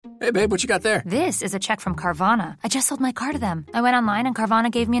Hey, babe, what you got there? This is a check from Carvana. I just sold my car to them. I went online and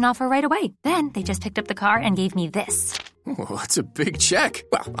Carvana gave me an offer right away. Then they just picked up the car and gave me this. Well, that's a big check.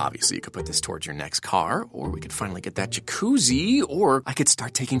 Well, obviously you could put this towards your next car, or we could finally get that jacuzzi, or I could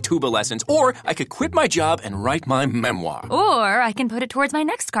start taking tuba lessons, or I could quit my job and write my memoir. Or I can put it towards my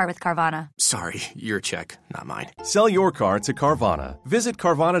next car with Carvana. Sorry, your check, not mine. Sell your car to Carvana. Visit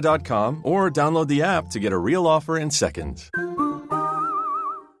Carvana.com or download the app to get a real offer in seconds.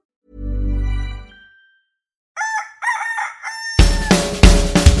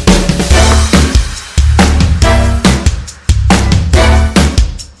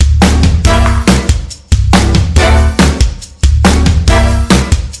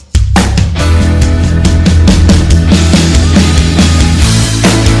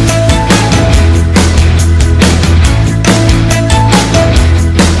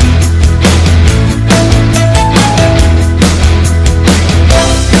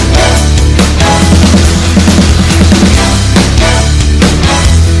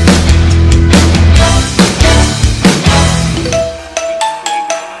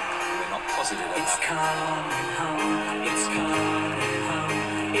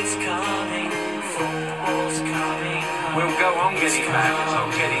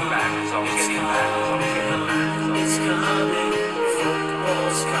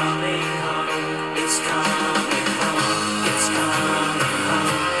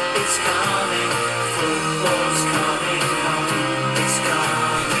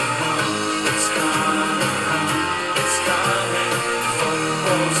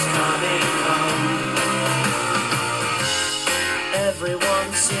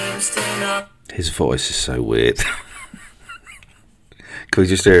 His voice is so weird. Can we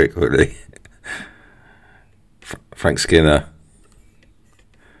just hear it quickly? Frank Skinner.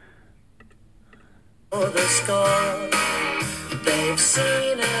 It's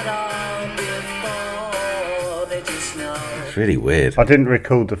really weird. I didn't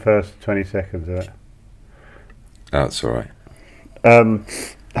record the first 20 seconds of it. Oh, it's alright. How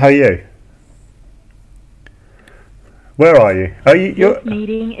are you? Where are you? This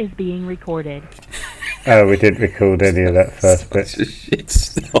meeting is being recorded. Oh, we didn't record any of that first bit.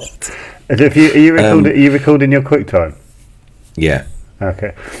 It's not. Are you recording your QuickTime? Yeah.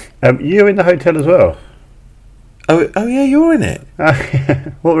 Okay. You're in the hotel as well? Oh yeah, you're in it.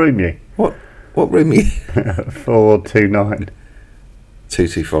 What room are you? What room are you? 429.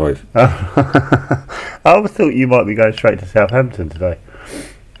 225. I thought you might be going straight to Southampton today.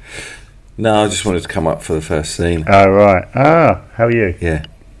 No, I just wanted to come up for the first scene. Oh, right. How are you? Yeah.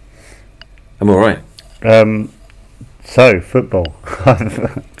 I'm alright. So, football.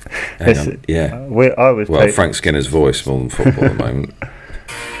 Yeah. Frank Skinner's voice more than football at the moment.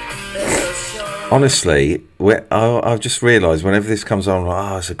 Honestly, I've just realised whenever this comes on, I'm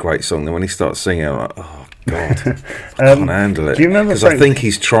like, it's a great song. Then when he starts singing, I'm like, oh, God, I can't handle it. Do you remember because I think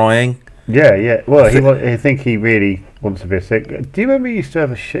he's trying. Yeah. Well, I think he really wants to be a singer. Do you remember he used to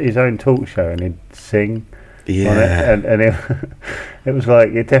have his own talk show and he'd sing? Yeah. And it was like,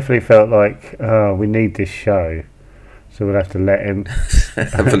 it definitely felt like, we need this show, so we'll have to let him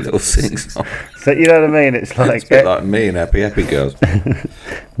have a little sing song. So you know what I mean? It's like it's a bit like me and Happy Girls.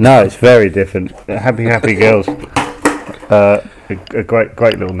 No, it's very different. Happy Girls. A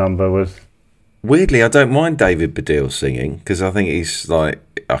great little number was. Weirdly, I don't mind David Baddiel singing because I think he's like,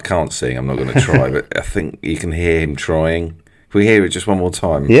 I can't sing. I'm not going to try, but I think you can hear him trying. If we hear it just one more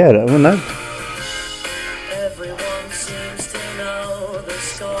time. Yeah, well, no.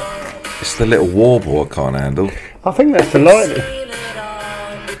 It's the little warble I can't handle. I think that's the lightning.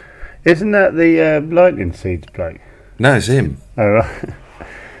 Isn't that the Lightning Seeds bloke? No, it's him. Oh, right.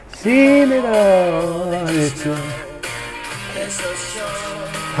 Seen it all.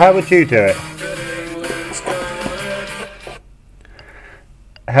 How would you do it?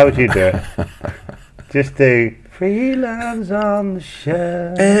 How would you do it? Just do Freelance on the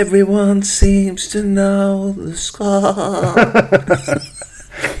Shelf. Everyone seems to know the score.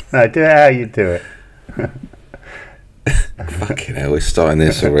 No, do it how you do it. Fucking hell, we're starting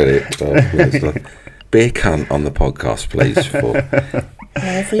this already. Be a cunt on the podcast, please.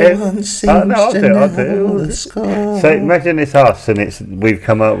 Everyone seems to know the score. So imagine it's us and we've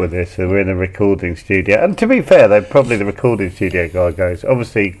come up with this, so we're in a recording studio. And to be fair, the recording studio guy goes,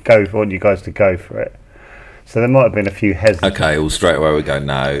 obviously, want you guys to go for it. So there might have been a few hesitations. Okay, well, straight away we go,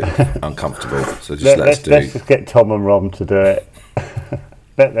 no, uncomfortable. So let's just get Tom and Rom to do it.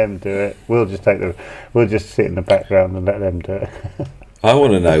 Let them do it. We'll just sit in the background and let them do it. I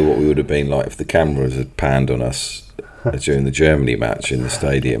want to know what we would have been like if the cameras had panned on us during the Germany match in the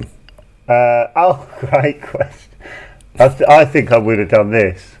stadium. Great question. I think I would have done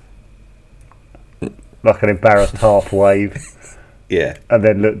this. like an embarrassed half wave, Yeah. and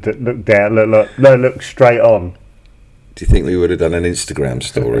then looked down, looked straight on. Do you think we would have done an Instagram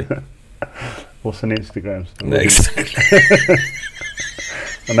story What's an Instagram story? next?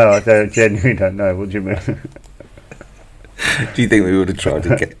 No, I genuinely don't know. What do you mean? Do you think we would have tried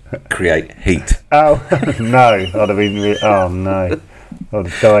to create heat? Oh no, I'd have been. Oh no, I'd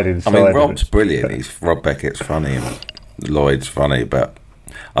have died inside. I mean, Rob's brilliant. Rob Beckett's funny and Lloyd's funny, but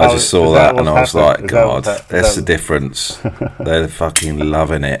I just saw that and I was like, God, that's the difference. They're fucking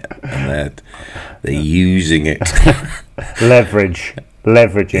loving it and they're using it. Leveraging.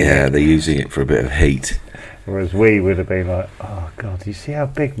 Yeah, it. they're using it for a bit of heat. Whereas we would have been like, oh God, do you see how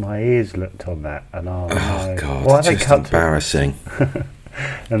big my ears looked on that? And Oh no. God, Why it's they just cut embarrassing.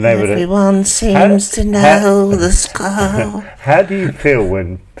 And they would have. Everyone seems to know the score. How do you feel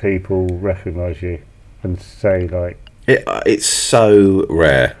when people recognise you and say like? It's so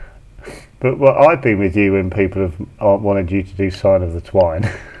rare. But well, I've been with you when people have wanted you to do Sign of the Twine.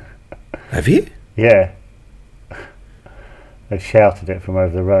 Have you? Yeah. They shouted it from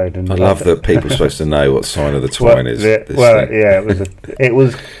over the road, and I love that people are supposed to know what Sign of the Twine is. Yeah, it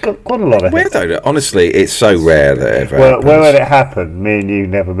was quite a lot of. Well, I don't know. Honestly, it's so rare that it ever happens. Well, when it happened, me and you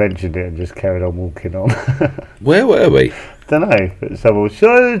never mentioned it and just carried on walking on. Where were we? Don't know, but someone was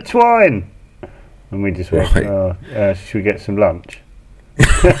Sign of the Twine, and we just went, Right. should we get some lunch?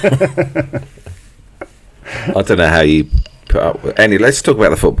 I don't know how you put up with. Anyway, let's talk about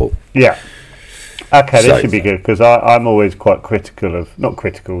the football. Yeah. Okay, this So- should be good because I'm always quite critical of, not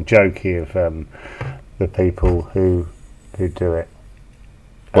critical, jokey of the people who do it.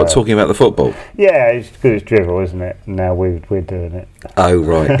 What, talking about the football? Yeah, it's because it's drivel, isn't it? Now we're doing it. Oh,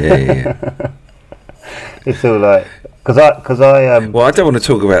 right, yeah. It's all like because I Well, I don't want to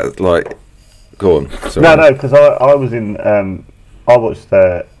talk about, like... Go on, sorry. no, because I was in I watched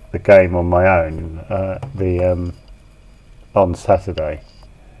the game on my own on Saturday.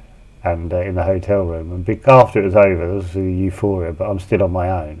 And in the hotel room, and after it was over, there was the euphoria. But I'm still on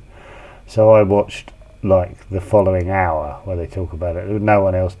my own, so I watched like the following hour where they talk about it. No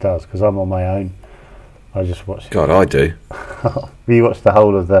one else does because I'm on my own. I just watched. God, I do. You watched the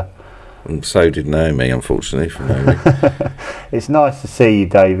whole of the. And so did Naomi, unfortunately, for Naomi. It's nice to see you,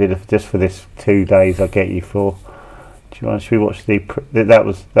 David. Just for this 2 days, I get you for. Do you want? Should we watch that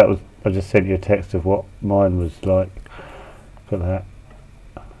was. I just sent you a text of what mine was like. For that.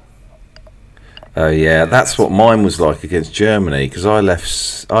 Oh yeah, that's what mine was like against Germany because I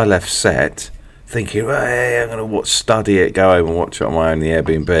left set thinking, hey, I'm going to study it, go home and watch it on my own in the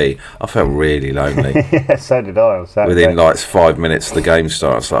Airbnb. I felt really lonely. Yeah, so did I on Saturday. Within like 5 minutes of the game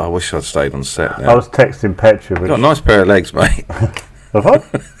started, I was like, I wish I'd stayed on set now. I was texting Petra. Got a nice pair of legs, mate. Have I?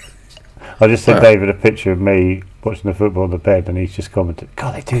 I just sent David a picture of me watching the football on the bed, and he's just commented,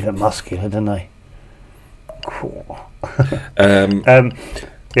 God, they do look muscular, don't they? Cool.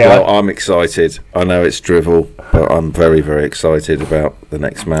 Yeah. Well, I'm excited. I know it's drivel, but I'm very, very excited about the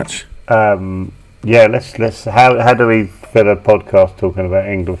next match. Yeah, let's. How do we fill a podcast talking about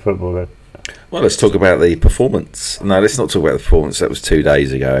England football then? Well, let's talk about the performance. No, let's not talk about the performance. That was 2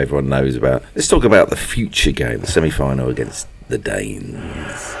 days ago. Everyone knows about. Let's talk about the future game, the semi-final against the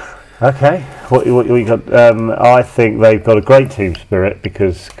Danes. Okay, what you got? I think they've got a great team spirit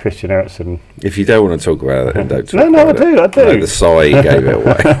because Christian Eriksen. If you don't want to talk about it, then don't talk No, about I do. it. No, the sigh gave it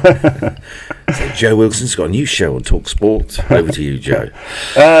away. So Joe Wilson's got a new show on Talk Sport. Over to you, Joe.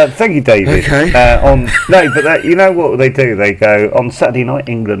 Thank you, David. Okay. You know what they do? They go on Saturday night.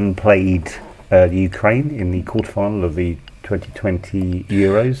 England played Ukraine in the quarterfinal of the 2020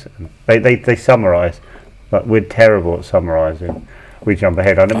 Euros. They summarise, but we're terrible at summarising. We jump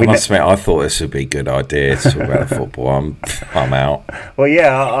ahead. I must admit, I thought this would be a good idea to talk about football. I'm out. Well,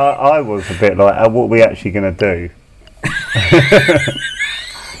 yeah, I was a bit like, what are we actually going to do?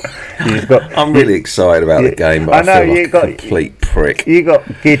 I'm really excited about the game, but I feel like a complete prick. You got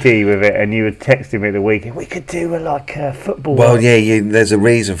giddy with it, and you were texting me the weekend. We could do a football. Well, yeah, there's a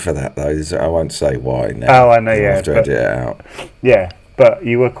reason for that, though. I won't say why now. Oh, I know, yeah. After I edit it out. Yeah, but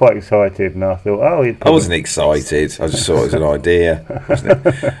you were quite excited, and I thought, I wasn't excited. I just thought it was an idea.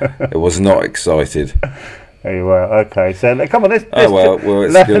 It was not excited. Oh, you were. Okay, so come on, let's it's going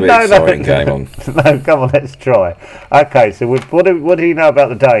to be an exciting game on. No, come on, let's try. Okay, so what do you know about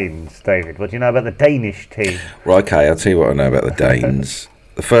the Danes, David? What do you know about the Danish team? Right, okay, I'll tell you what I know about the Danes.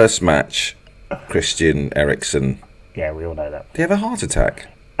 The first match, Christian Eriksen. Yeah, we all know that. Did he have a heart attack?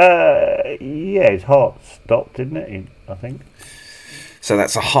 Yeah, his heart stopped, didn't it? I think. So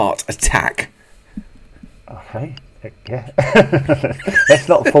that's a heart attack. Okay. Yeah. Let's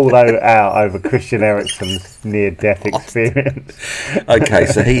not fall out over Christian Eriksen's near-death experience. Okay,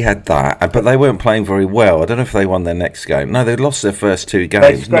 so he had that, but they weren't playing very well. I don't know if they won their next game. No, they lost their first 2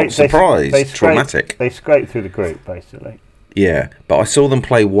 games. Not surprised. Traumatic. They scraped through the group, basically. Yeah, but I saw them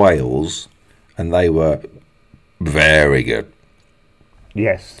play Wales, and they were very good.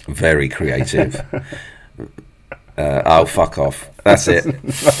 Yes. Very creative. Oh, fuck off. That's it.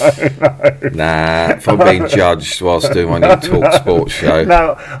 No. Nah, if I'm being judged whilst doing my new Talk Sports show.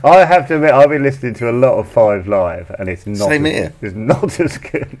 No, I have to admit, I've been listening to a lot of Five Live, and it's not It's not as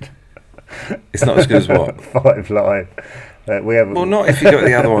good. It's not as good as what? Five Live. Well, not if you've got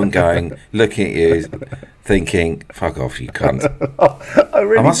the other one going, looking at you, thinking, fuck off, you cunt.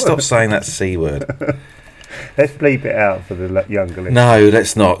 I must stop saying that C word. Let's bleep it out for the younger listeners. No,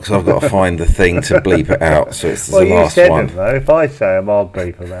 let's not, because I've got to find the thing to bleep it out. So it's the last you said one. Them, though. If I say them, I'll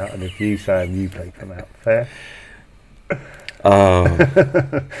bleep them out, and if you say them, you bleep them out. Fair? Oh.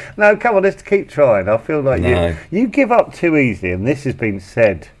 No, come on, let's keep trying. I feel like you give up too easily, and this has been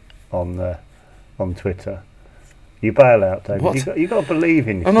said on Twitter. You bail out, David. What? You got to believe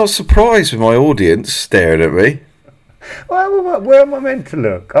in yourself. I'm not surprised with my audience staring at me. Well, where am I meant to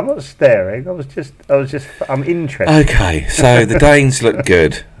look? I'm not staring. I'm interested. Okay, so the Danes look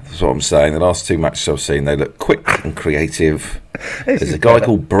good. That's what I'm saying. The last 2 matches I've seen, they look quick and creative. There's a guy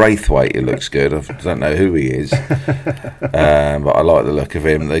called Braithwaite who looks good. I don't know who he is, but I like the look of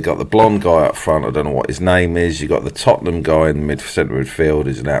him. They got the blonde guy up front. I don't know what his name is. You got the Tottenham guy in the centre midfield.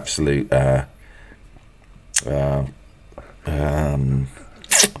 Who's an absolute. I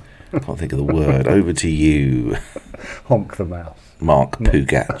can't think of the word. Over to you. Honk the mouse. Mark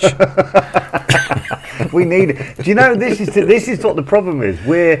Pugac. We need. Do you know this is what the problem is?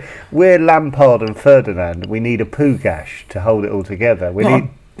 We're Lampard and Ferdinand. We need a Pugac to hold it all together. Not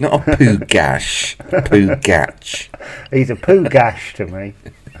a Pugac. Pugac. He's a Pugac to me.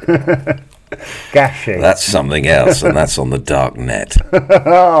 Gashy. That's something else, and that's on the dark net.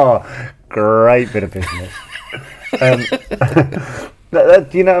 Oh, great bit of business.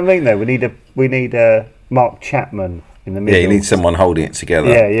 Do you know what I mean? Though we need a Mark Chapman in the middle. Yeah, you need someone holding it together.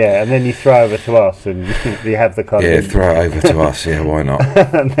 Yeah, and then you throw over to us, and you have the kind of throw it over to us. Yeah, why not?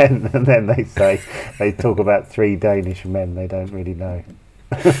 and then they talk about 3 Danish men they don't really know.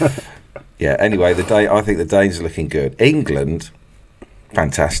 Yeah. Anyway, I think the Danes are looking good. England,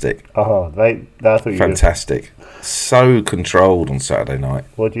 fantastic. Oh, I thought you fantastic. So controlled on Saturday night.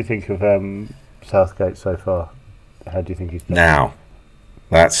 What do you think of Southgate so far? How do you think he's done? Now,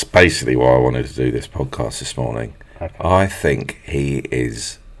 that's basically why I wanted to do this podcast this morning. Okay. I think he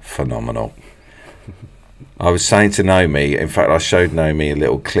is phenomenal. I was saying to Naomi, in fact, I showed Naomi a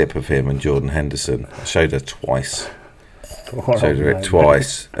little clip of him and Jordan Henderson. I showed her twice.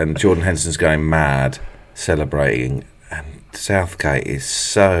 And Jordan Henderson's going mad, celebrating, and Southgate is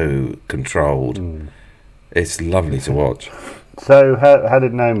so controlled. It's lovely to watch. So how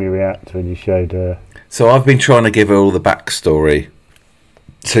did Naomi react when you showed her? So I've been trying to give her all the backstory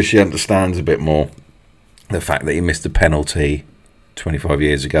so she understands a bit more. The fact that he missed a penalty 25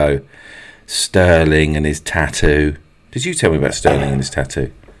 years ago. Sterling and his tattoo. Did you tell me about Sterling and his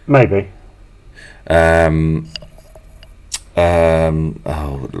tattoo? Maybe. Taking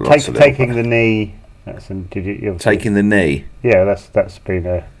the knee. Taking the knee? Yeah, that's been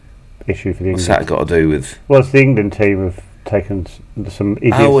a issue for the England. What's that got to do with? Well, it's the England team have taken some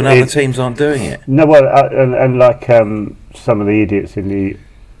idiots. Oh, and other teams aren't doing it? No, well, and like some of the idiots in the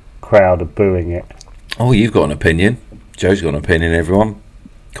crowd are booing it. Oh, you've got an opinion. Joe's got an opinion, everyone.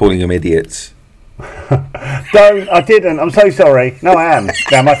 Calling them idiots. I didn't. I'm so sorry. No, I am.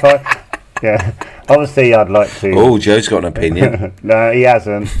 Am I fine? Yeah. Obviously, I'd like to. Oh, Joe's got an opinion. No, he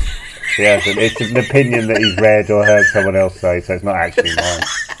hasn't. It's an opinion that he's read or heard someone else say, so it's not actually mine.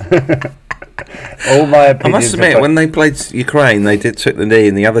 All my opinions. I must admit, when they played Ukraine, they took the knee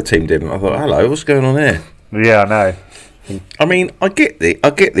and the other team didn't. I thought, hello, what's going on here? Yeah, I know. I mean, I get the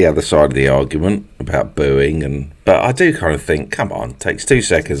other side of the argument about booing, but I do kind of think, come on, it takes 2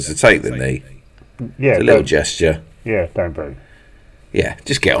 seconds to take the knee. Yeah, it's a little gesture. Yeah, don't boo. Yeah,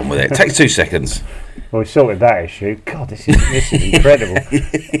 just get on with it. It takes 2 seconds. Well, we sorted that issue. God, this is incredible.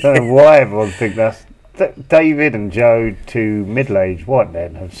 I don't know why everyone thinks that's... David and Joe, 2 middle-aged white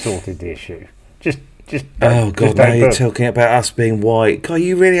men, have sorted the issue. Just oh, God, now you're talking about us being white. God,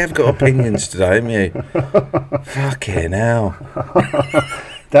 you really have got opinions today, haven't you? Fucking hell.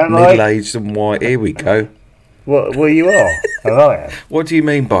 Middle-aged and white. Here we go. Well, you are, and I am. What do you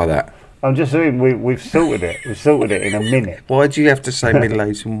mean by that? I'm just saying we've sorted it. We've sorted it in a minute. Why do you have to say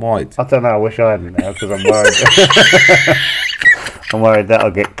middle-aged and white? I don't know. I wish I hadn't now because I'm worried. I'm worried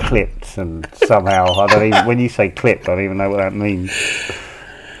that'll get clipped and somehow I don't even. When you say clipped, I don't even know what that means.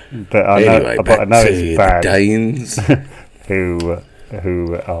 But I know, anyway, but I know it's bad. The Danes, who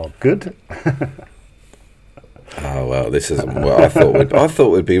are good. Oh well, this isn't what I thought. I thought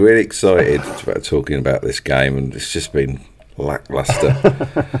we'd be really excited about talking about this game, and it's just been lackluster.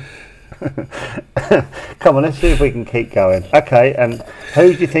 Come on, let's see if we can keep going. Okay, and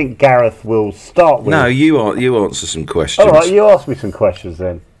who do you think Gareth will start with? No, you answer some questions. All right, you ask me some questions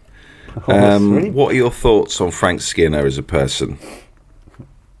then. What are your thoughts on Frank Skinner as a person?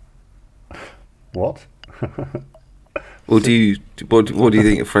 What? What do you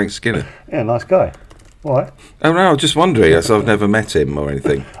think of Frank Skinner? Yeah, nice guy. What? Oh no, I'm just wondering, as I've never met him or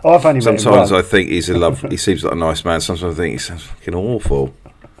anything. Oh, I've only met him Sometimes once. I think he's he seems like a nice man. Sometimes I think he sounds fucking awful.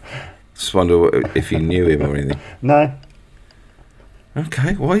 Just wonder if you knew him or anything. No.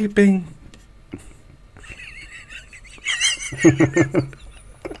 Okay, why are you being...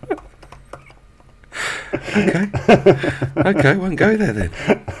 Okay, won't go there then.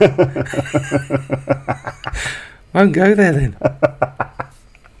 Won't go there then.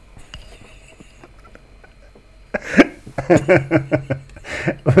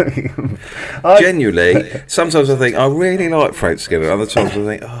 Genuinely, sometimes I think I really like Frank Skinner. Other times I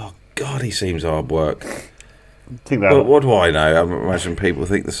think, oh God, he seems hard work. But what do I know? I imagine people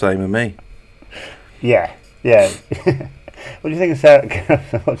think the same of me. Yeah. What do you think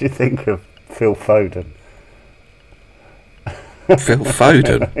of What do you think of Phil Foden? Phil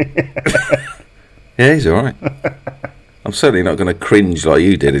Foden? Yeah, he's all right. I'm certainly not going to cringe like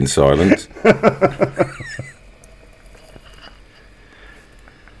you did in silence.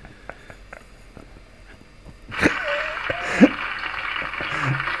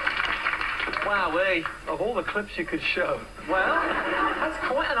 Wowee, of all the clips you could show. Well, that's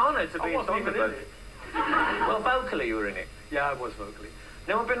quite an honour to be talking about it. Well, vocally you were in it. Yeah, I was vocally.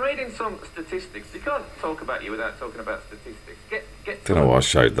 Now, I've been reading some statistics. You can't talk about you without talking about statistics. Don't know why I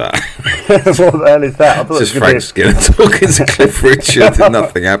showed that. What the hell is that? I thought just Frank Skinner talking to Cliff Richard and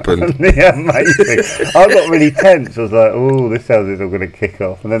nothing happened. Yeah, amazing. I got really tense. I was like, oh, this sounds like it's all going to kick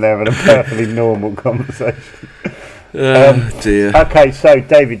off. And then they're having a perfectly normal conversation. Oh, dear. Okay, so,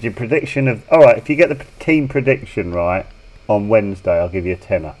 David, your prediction of... All right, if you get the team prediction right on Wednesday, I'll give you a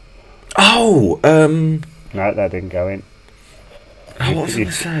tenner. Oh, No, that didn't go in. Oh, what was I going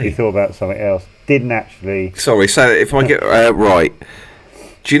to say? You thought about something else. Didn't actually... Sorry, so if I get right...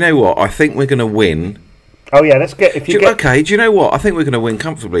 Do you know what? I think we're going to win. Oh, yeah, let's get... Okay, do you know what? I think we're going to win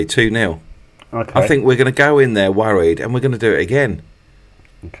comfortably, 2-0. Okay. I think we're going to go in there worried, and we're going to do it again.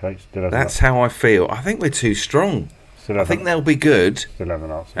 Okay, that's how I feel. I think we're too strong. I think they'll be good,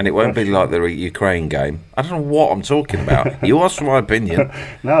 and it won't be like the Ukraine game. I don't know what I'm talking about. You asked for my opinion.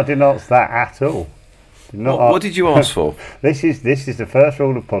 No, I didn't ask that at all. What did you ask for? This is the first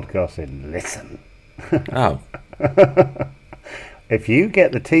rule of podcasting. Listen. Oh. If you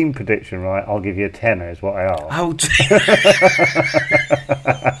get the team prediction right, I'll give you a tenner, is what I asked. Oh,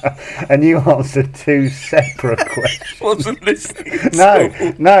 and you answered two separate questions. Wasn't listening. No,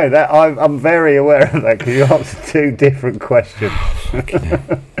 that I'm very aware of that because you answered two different questions.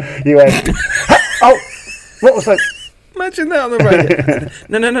 You went, oh, what was that? Imagine that on the radio.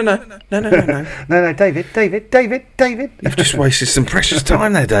 No, David. You've just wasted some precious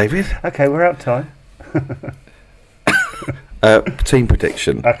time there, David. Okay, we're out of time. Team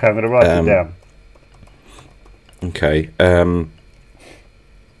prediction. Okay, I'm going to write it down. Okay.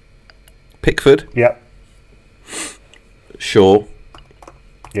 Pickford. Yep. Shaw.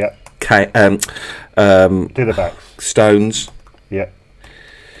 Yep. Do the backs. Stones. Yep.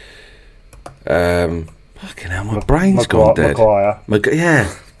 Fucking hell, my brain's gone dead.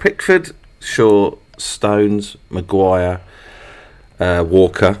 Maguire. Pickford, Shaw, Stones, Maguire,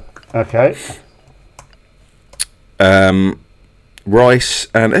 Walker. Okay. Rice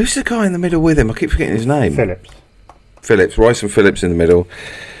and who's the guy in the middle with him? I keep forgetting his name. Phillips. Rice and Phillips in the middle.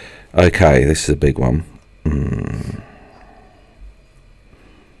 Okay, this is a big one.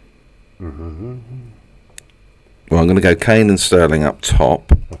 Well, I'm going to go Kane and Sterling up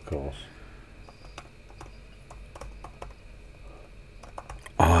top. Of course.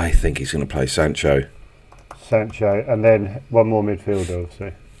 I think he's going to play Sancho, and then one more midfielder,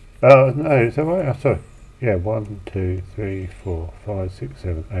 obviously. Oh no, is that right? Oh, sorry. Yeah, 1, 2, 3, 4, 5, 6,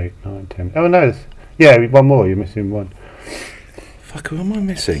 7, 8, 9, 10. Oh no, yeah, one more. You're missing one. Fuck, who am I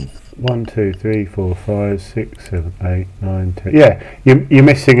missing? 1, 2, 3, 4, 5, 6, 7, 8, 9, 10. Yeah, you're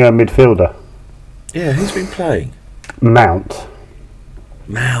missing a midfielder. Yeah, who's been playing? Mount,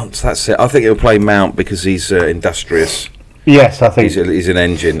 that's it. I think he'll play Mount because he's industrious. Yes, I think he's an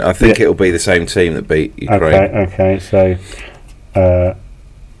engine. I think it'll be the same team that beat Ukraine. Okay. So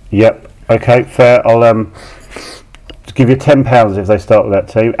Yep. Okay, fair. I'll give you £10 if they start with that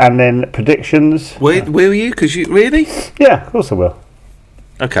team, and then predictions. Will you? Because you really? Yeah, of course I will.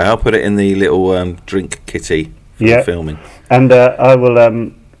 Okay, I'll put it in the little drink kitty for the filming, and I will.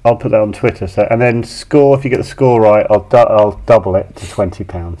 I'll put that on Twitter. So, and then score. If you get the score right, I'll double it to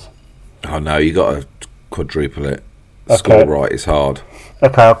 £20. Oh no, you got to quadruple it. Score right is hard.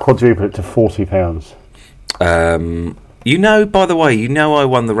 Okay, I'll quadruple it to £40. By the way, I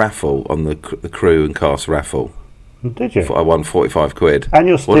won the raffle on the crew and cast raffle. Did you? I won £45. And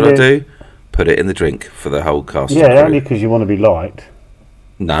you're still what did I do? Put it in the drink for the whole cast. Yeah, only because you want to be liked.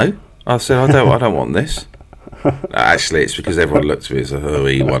 No, I said I don't want this. Actually, it's because everyone looked at me and said, "Oh,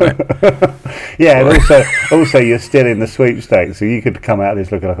 he won it." Yeah, and also you're still in the sweepstakes, so you could come out of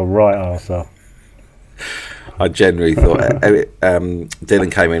this looking like a right arsehole. I genuinely thought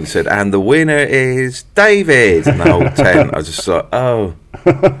Dylan came in and said, "And the winner is David." And the whole tent, I just thought, "Oh."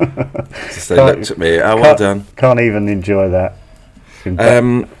 Just they looked at me. Oh, well done. Can't even enjoy that.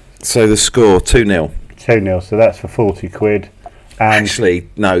 So the score 2-0. 2-0. So that's for £40. And actually,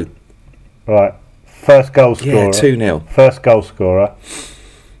 no. Right. First goal scorer. Yeah, 2-0. First goal scorer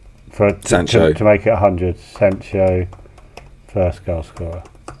for Sancho to make it 100. Sancho, first goal scorer.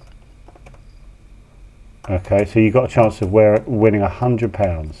 Okay, so you got a chance of winning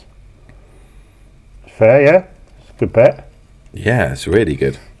 £100. Fair, yeah. It's a good bet. Yeah, it's really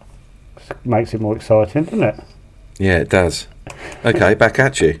good. Makes it more exciting, doesn't it? Yeah, it does. Okay, back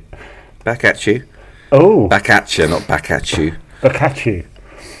at you. Back at you. Oh. Back at you, not back at you. Back at you.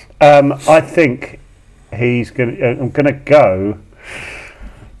 I think he's going to... I'm going to go...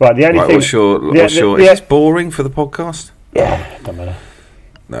 Right, the only thing... What's your... Is this boring for the podcast? Yeah, don't matter.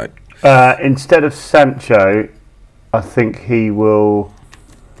 No. Instead of Sancho, I think he will...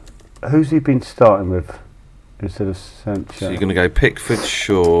 Who's he been starting with instead of Sancho? So you're going to go Pickford,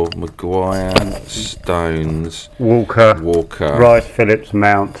 Shaw, Maguire, Stones... Walker. Rice, Phillips,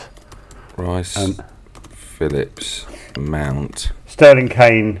 Mount. Phillips, Mount. Sterling,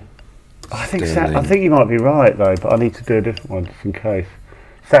 Kane. I think you might be right, though, but I need to do a different one just in case.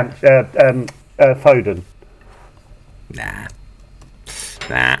 Foden. Nah.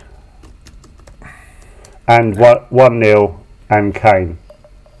 And 1-0 and Kane.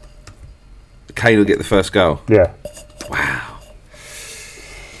 Kane will get the first goal? Yeah. Wow.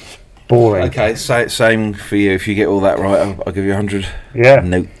 Boring. Okay, same for you. If you get all that right, I'll give you 100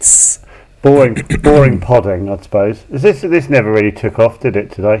 notes. Boring podding, I suppose. This never really took off, did it,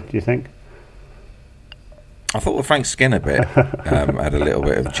 today, do you think? I thought the Frank Skinner bit had a little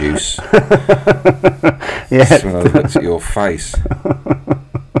bit of juice. Yeah. When I looked at your face.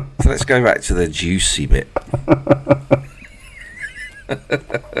 So let's go back to the juicy bit.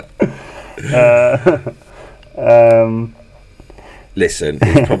 Listen,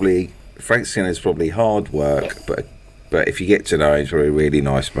 it's probably Frank Skinner's probably hard work, but if you get to know him, he's probably a really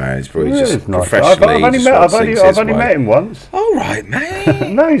nice man. He's probably just nice. professionally. I've only met him once. All right,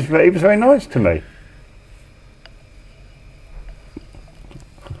 mate. No, he was very nice to me.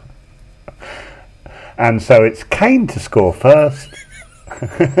 And so it's Kane to score first.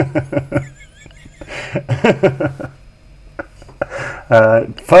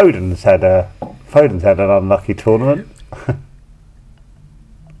 Foden's had an unlucky tournament.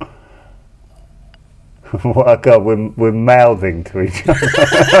 What God, we're mouthing to each other.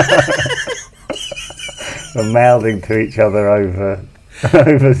 We're mouthing to each other over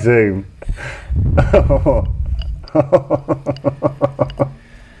Zoom.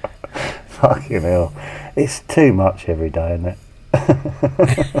 Fucking hell. It's too much every day, isn't it?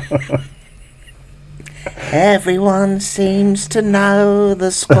 Everyone seems to know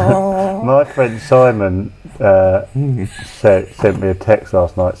the score. My friend Simon sent me a text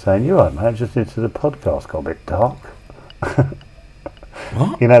last night saying, "You right, man, just into the podcast got a bit dark."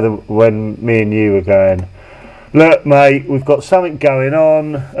 What? You know, when me and you were going, "Look, mate, we've got something going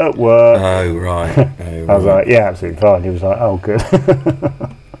on at work." Oh, right. I was like, "Yeah, absolutely fine." He was like, "Oh, good."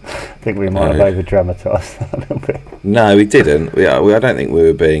 I think we might have over-dramatised that a little bit. No, we didn't. I don't think we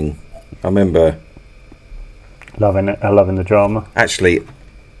were being... I remember... Loving the drama. Actually,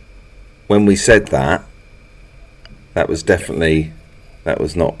 when we said that was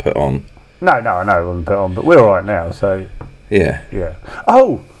not put on. No, I know it wasn't put on, but we're all right now, so... Yeah.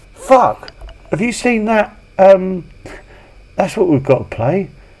 Oh, fuck! Have you seen that? That's what we've got to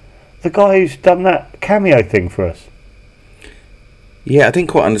play. The guy who's done that cameo thing for us. Yeah, I didn't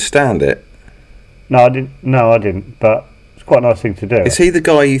quite understand it. No, I didn't. But it's quite a nice thing to do. Is he the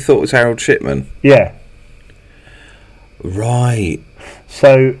guy you thought was Harold Shipman? Yeah. Right.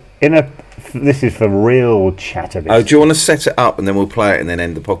 So in a This is for real chatter. Oh, do you want to set it up and then we'll play it and then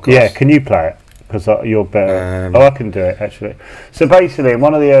end the podcast? Yeah, can you play it? Because you're better. I can do it, actually. So basically, in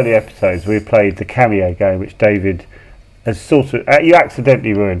one of the early episodes, we played the Cameo game, which David has sort of... you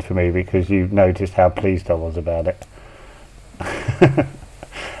accidentally ruined for me because you noticed how pleased I was about it.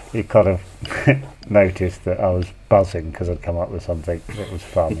 You kind of noticed that I was buzzing because I'd come up with something that was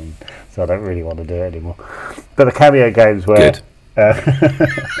fun, and so I don't really want to do it anymore. But the Cameo games where...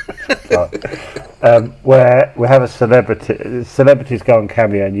 where we have a celebrities go on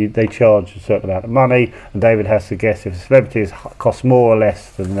Cameo and they charge a certain amount of money, and David has to guess if a celebrity costs more or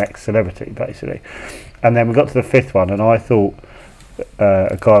less than the next celebrity, basically. And then we got to the fifth one, and I thought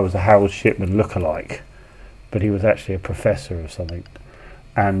a guy was a Harold Shipman lookalike, but he was actually a professor of something.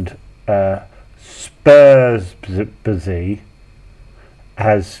 And Spursbusy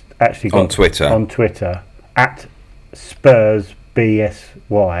has actually got on Twitter at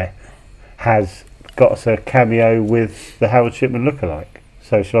SpursBSY has got us a cameo with the Harold Shipman lookalike.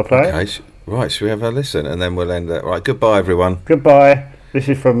 So shall I play it? Right, shall we have a listen and then we'll end it. Right, goodbye everyone. Goodbye. This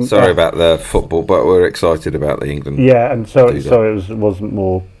is from... Sorry about the football, but we're excited about the England. Yeah, and sorry it wasn't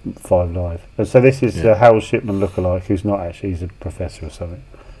more 5 Live. And so this is Harold Shipman lookalike, who's not actually, he's a professor or something.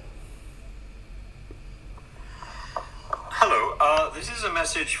 Hello, this is a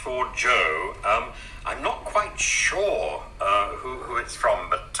message for Joe. I'm not quite sure who it's from,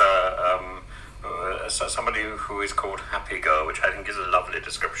 but somebody who is called Happy Girl, which I think is a lovely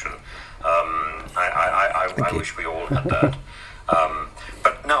description. I wish we all had that.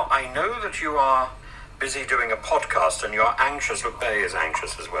 But now, I know that you are busy doing a podcast and you're anxious. Look, Bay is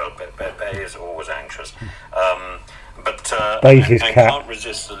anxious as well. Bay is always anxious. But I can't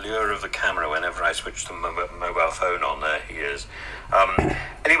resist the lure of the camera whenever I switch the mobile phone on. There he is.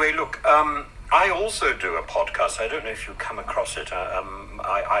 Anyway, look, I also do a podcast. I don't know if you come across it.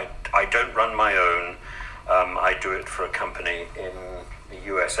 I don't run my own. I do it for a company in the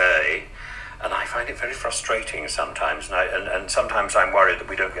USA. And I find it very frustrating sometimes, and sometimes I'm worried that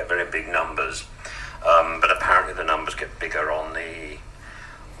we don't get very big numbers. But apparently the numbers get bigger on the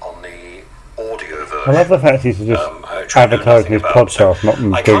audio version. I love the fact he's just advertising his podcast, not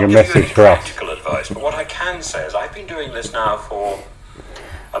doing a message for us. Practical advice, but what I can say is I've been doing this now for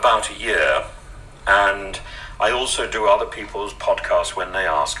about a year, and I also do other people's podcasts when they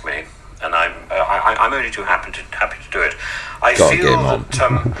ask me. And I'm only too happy to do it. I feel that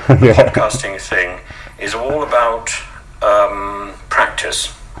the podcasting thing is all about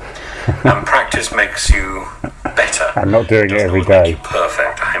practice, and practice makes you better. I'm not doing it every day.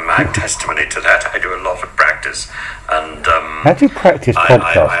 Perfect. I'm testimony to that. I do a lot of practice, and how do you practice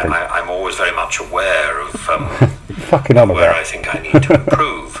podcasting? I'm always very much aware of where I think I need to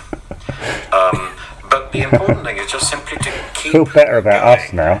improve. But the important thing is just simply to keep. Feel better about going.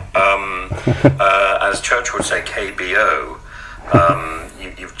 Us now. As Church would say, KBO.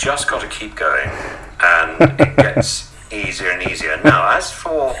 You've just got to keep going, and it gets easier and easier. Now, as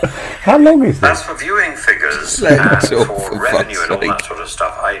for how long is this? As for viewing figures and for revenue and all that sort of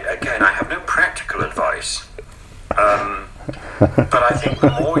stuff, I have no practical advice. But I think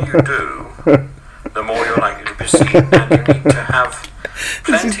the more you do, the more you're likely to be seen, and you need to have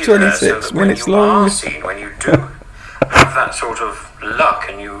plenty there so that when you are seen, when you do have that sort of luck,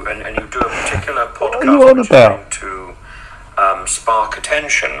 and you do a particular podcast which is going to spark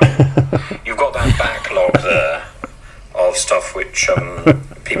attention, you've got that backlog there of stuff which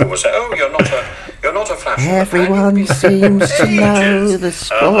people will say, "Oh, you're not a flash." Everyone seems to know the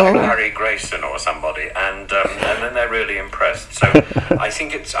score. Like Larry Grayson or somebody, and then they're really impressed. So I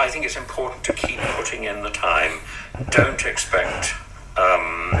think it's important to keep putting in the time. Don't expect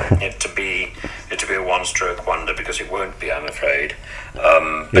it to be a one-stroke wonder, because it won't be, I'm afraid.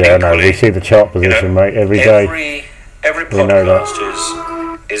 We see the chart position, mate, every day. Every podcast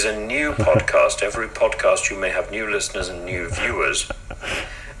is a new podcast. Every podcast you may have new listeners and new viewers,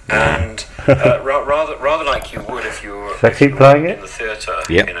 and rather like you would if you were in the theatre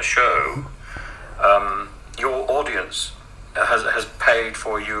in a show. Your audience has paid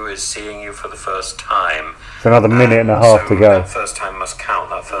for you, is seeing you for the first time. It's another minute and a half to go. That first time must count.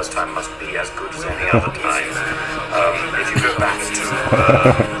 That first time must be as good as any other time. If you go back to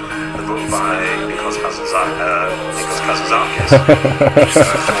the book by Nikos Kazantzakis,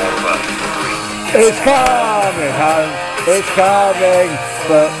 it's coming home. It's coming.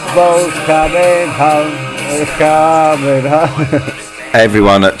 Football's coming home. It's coming home.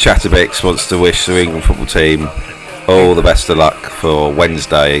 Everyone at Chatterbix wants to wish the England football team all the best of luck for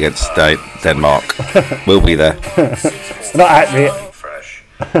Wednesday against Denmark. We'll be there. Not at me. Fresh,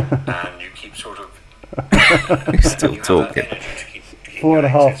 and you keep sort of. He's still talking.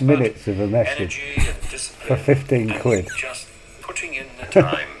 4.5 minutes of a message for 15 quid. Just putting in the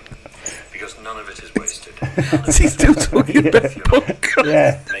time, because none of it is wasted. Is he still talking about podcast?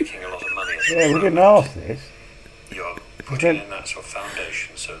 Yeah. Making a lot of money. Yeah, we didn't ask this. You're putting in that sort of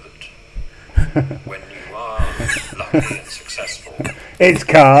foundation so that when you are lucky and successful, it's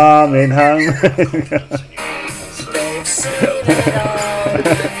coming home.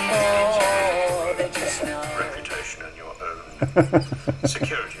 reputation and your own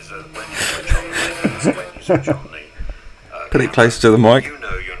securities are when you switch on the Put it close to the mic. you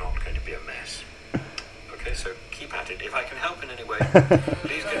know you're not going to be a mess. Okay, so keep at it. If I can help in any way,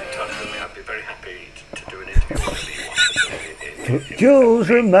 please get in touch with me. I'd be very happy to do an interview whenever you want. Jules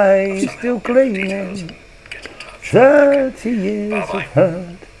remains still gleaming. 30 years of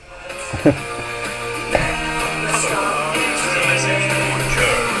hurt.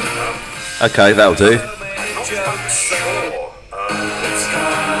 Okay, that'll do.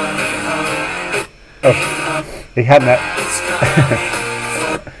 Oh, he hadn't that.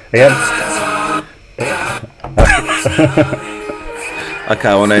 He hadn't. Okay,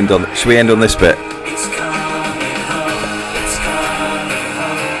 I want to end on. Should we end on this bit?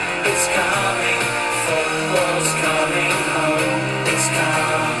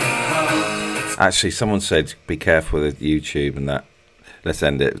 Actually, someone said be careful with YouTube and that. Let's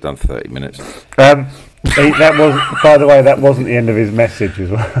end it. We've done 30 minutes. That was, by the way, that wasn't the end of his message as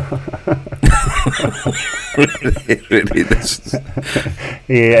well. It really is.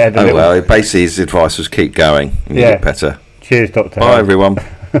 Yeah. Oh well, basically his advice was keep going and you get better. Cheers, Doctor. Bye, everyone.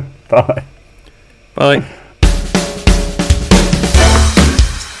 Bye. Bye.